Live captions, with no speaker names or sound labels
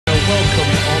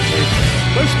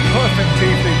Most perfect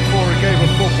evening for a game of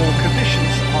football.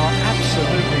 Conditions are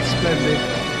absolutely splendid,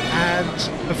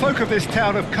 and the folk of this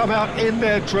town have come out in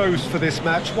their droves for this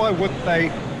match. Why wouldn't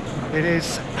they? It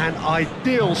is an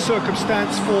ideal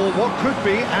circumstance for what could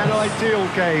be an ideal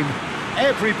game.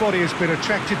 Everybody has been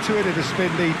attracted to it. It has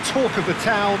been the talk of the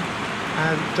town,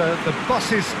 and the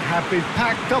buses have been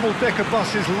packed, double-decker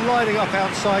buses lining up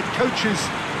outside. Coaches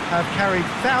have carried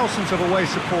thousands of away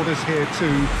supporters here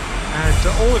too, and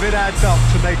all of it adds up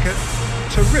to make a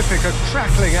terrific, a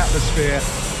crackling atmosphere.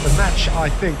 The match, I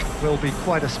think, will be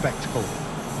quite a spectacle.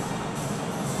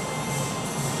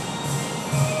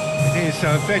 It is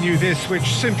a venue this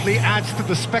which simply adds to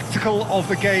the spectacle of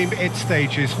the game it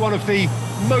stages. One of the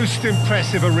most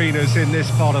impressive arenas in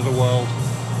this part of the world.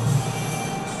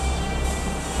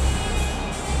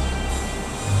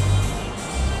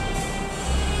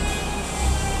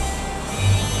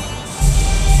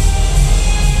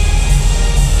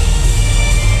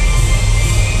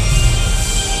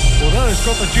 Has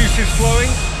got the juices flowing,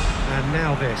 and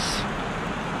now this.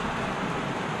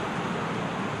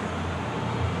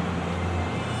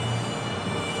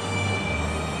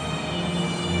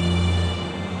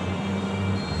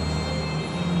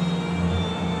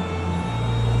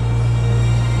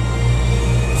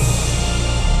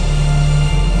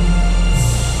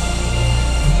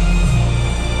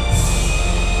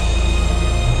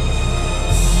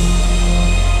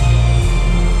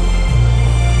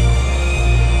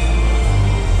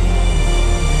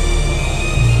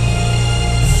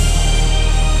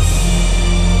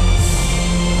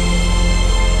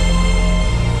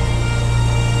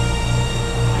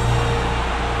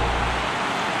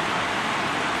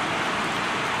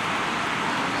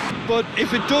 But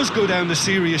if it does go down the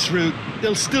serious route,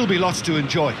 there'll still be lots to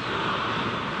enjoy.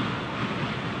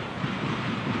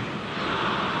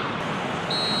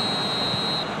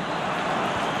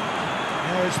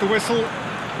 There's the whistle.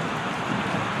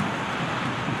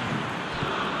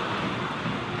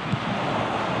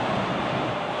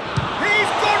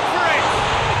 He's gone for it!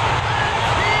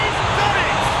 He's done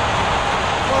it!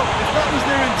 Well, if that was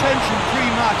their intention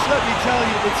pre-match, let me tell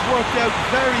you, it's worked out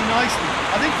very nicely.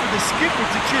 I think for the skipper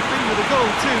to chip in with a goal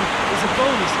too is a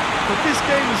bonus, but this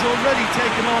game has already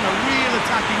taken on a real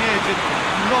attacking edge, and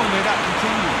long may that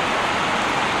continue.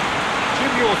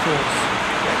 Jim, your thoughts?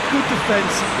 Good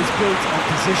defence is built on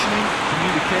positioning,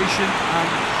 communication, and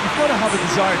you've got to have a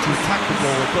desire to attack the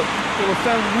ball, but they were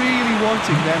found really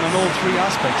wanting then on all three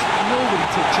aspects. Nobody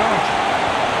took charge.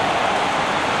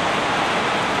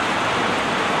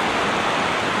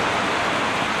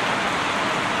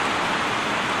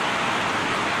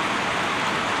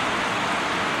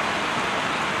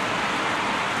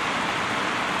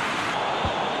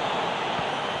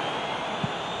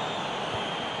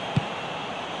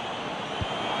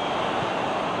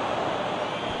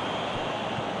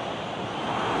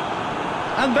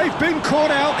 And they've been caught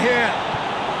out here.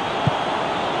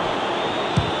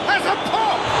 Has a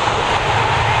pop!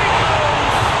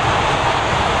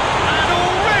 And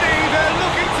already they're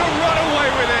looking to run away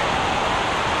with it.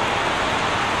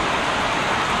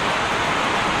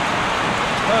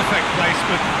 Perfect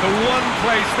placement, the one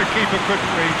place the keeper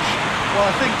couldn't reach. Well,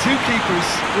 I think two keepers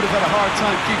would have had a hard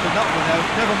time keeping that one out,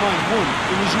 never mind one.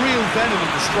 There was real venom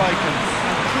in the strike and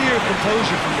clear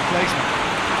composure from the placement.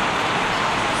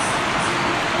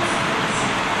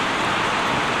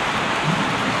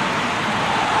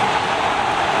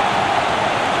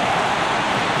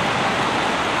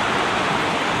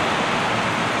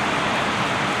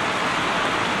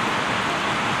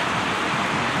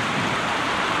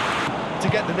 To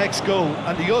get the next goal,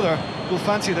 and the other will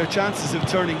fancy their chances of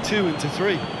turning 2 into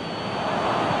 3.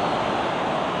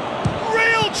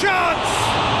 Real chance!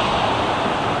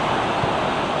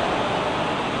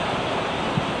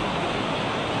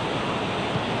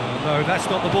 Oh, no, that's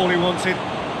not the ball he wanted.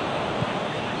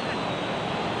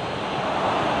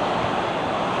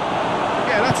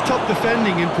 Yeah, that's top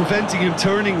defending and preventing him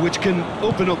turning, which can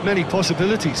open up many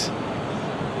possibilities.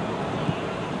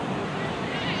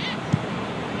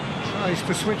 Tries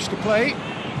to switch the play.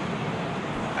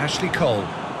 Ashley Cole.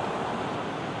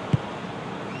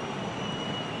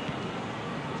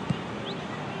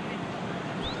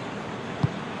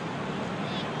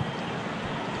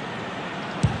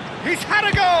 He's had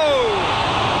a go!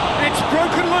 It's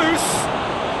broken loose.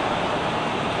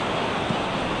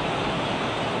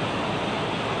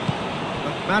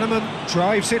 McManaman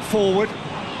drives it forward.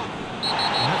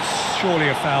 That's surely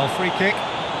a foul. Free kick.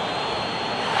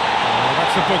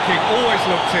 That's a booking, always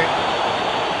looked it.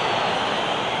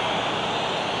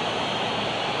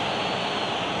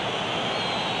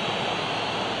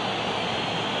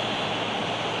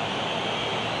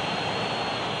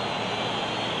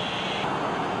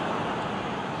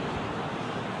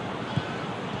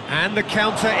 And the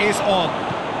counter is on.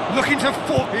 Looking to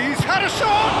he's had a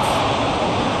shot!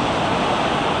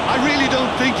 I really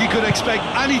don't think you could expect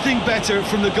anything better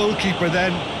from the goalkeeper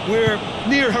then. We're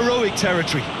near heroic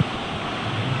territory.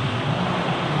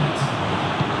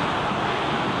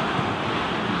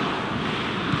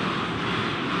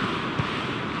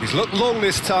 He's looked long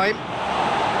this time.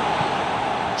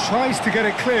 Tries to get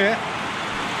it clear.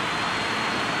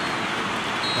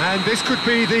 And this could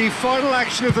be the final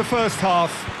action of the first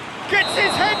half. Gets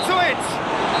his head to it!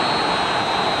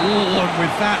 Ooh, and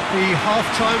with that, the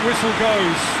half-time whistle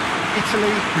goes.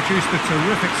 Italy produced a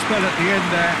terrific spell at the end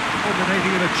there,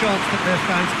 culminating in a chance that their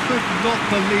fans could not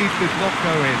believe did not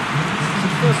go in.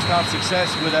 It's first half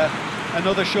success with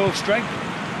another show of strength.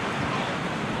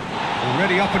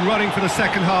 Already up and running for the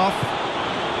second half.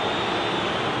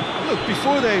 Look,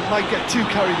 before they might get too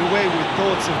carried away with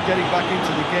thoughts of getting back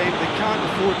into the game, they can't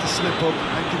afford to slip up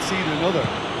and concede another.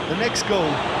 The next goal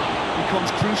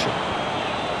becomes crucial.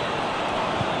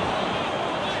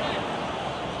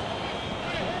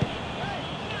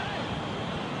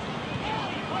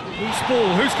 Loose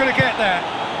ball, who's going to get there?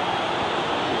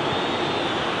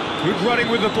 Good running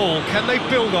with the ball, can they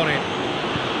build on it?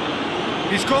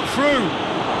 He's got through.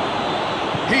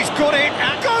 He's got it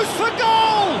and goes for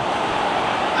goal!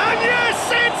 And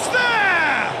yes, it's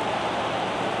there!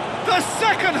 The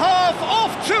second half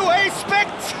off to a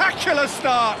spectacular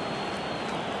start.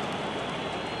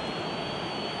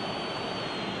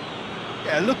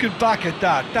 Yeah, looking back at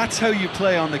that, that's how you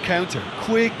play on the counter.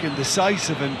 Quick and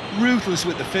decisive and ruthless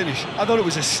with the finish. I thought it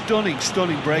was a stunning,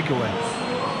 stunning breakaway.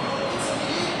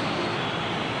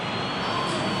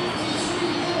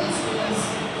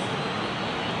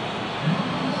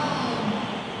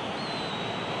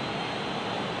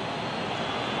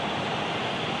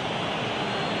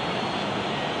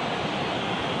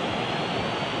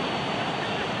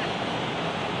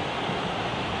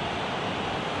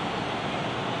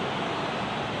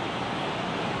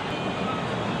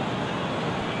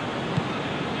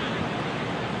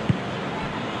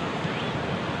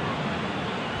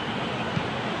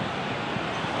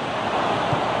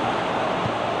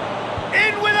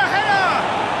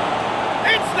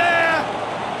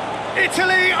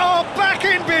 Italy are back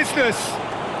in business.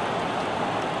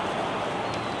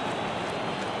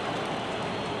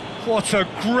 What a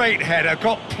great header,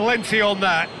 got plenty on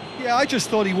that. Yeah, I just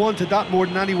thought he wanted that more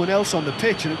than anyone else on the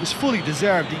pitch, and it was fully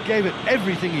deserved. He gave it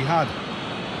everything he had.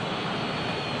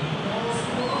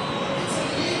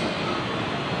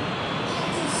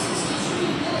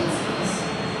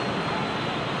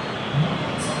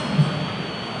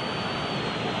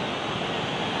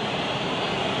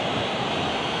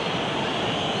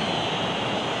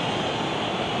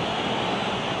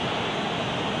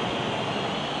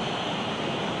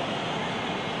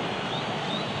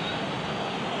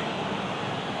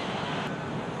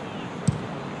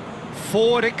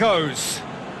 Forward it goes.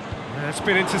 That's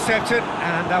been intercepted,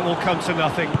 and that will come to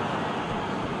nothing.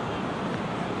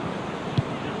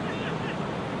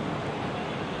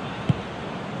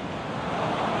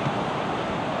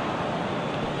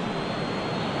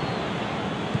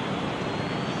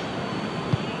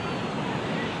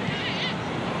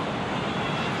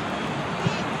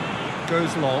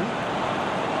 Goes long.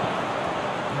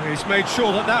 And he's made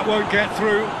sure that that won't get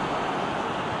through.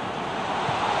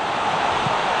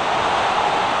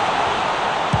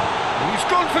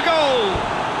 Gone for goal!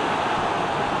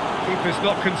 Keeper's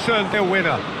not concerned, they're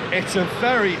winner. It's a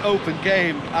very open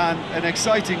game and an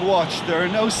exciting watch. There are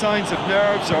no signs of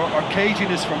nerves or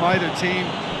caginess from either team.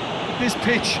 This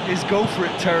pitch is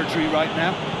go-for-it territory right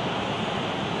now.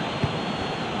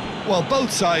 Well,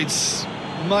 both sides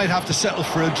might have to settle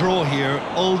for a draw here,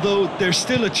 although there's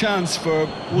still a chance for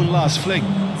one last fling.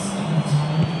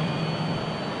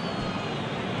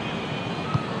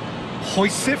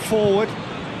 Hoists it forward.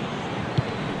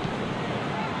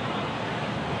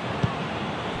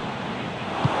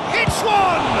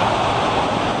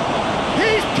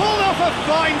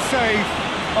 Fine save.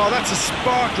 Oh, that's a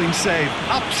sparkling save.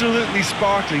 Absolutely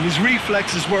sparkling. His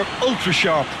reflexes were ultra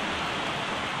sharp.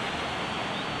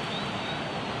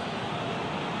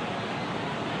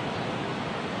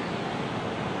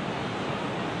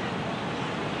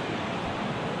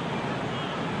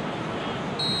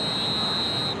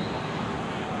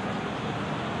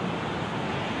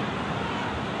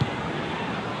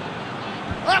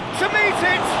 Up to meet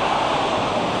it.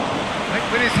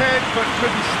 Went with his head, but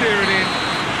couldn't steer it in.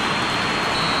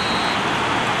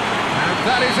 And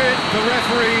that is it. The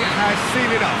referee has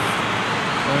seen enough.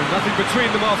 So nothing between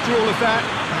them after all of that,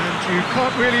 and you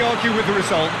can't really argue with the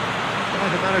result.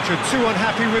 Neither manager too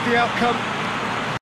unhappy with the outcome.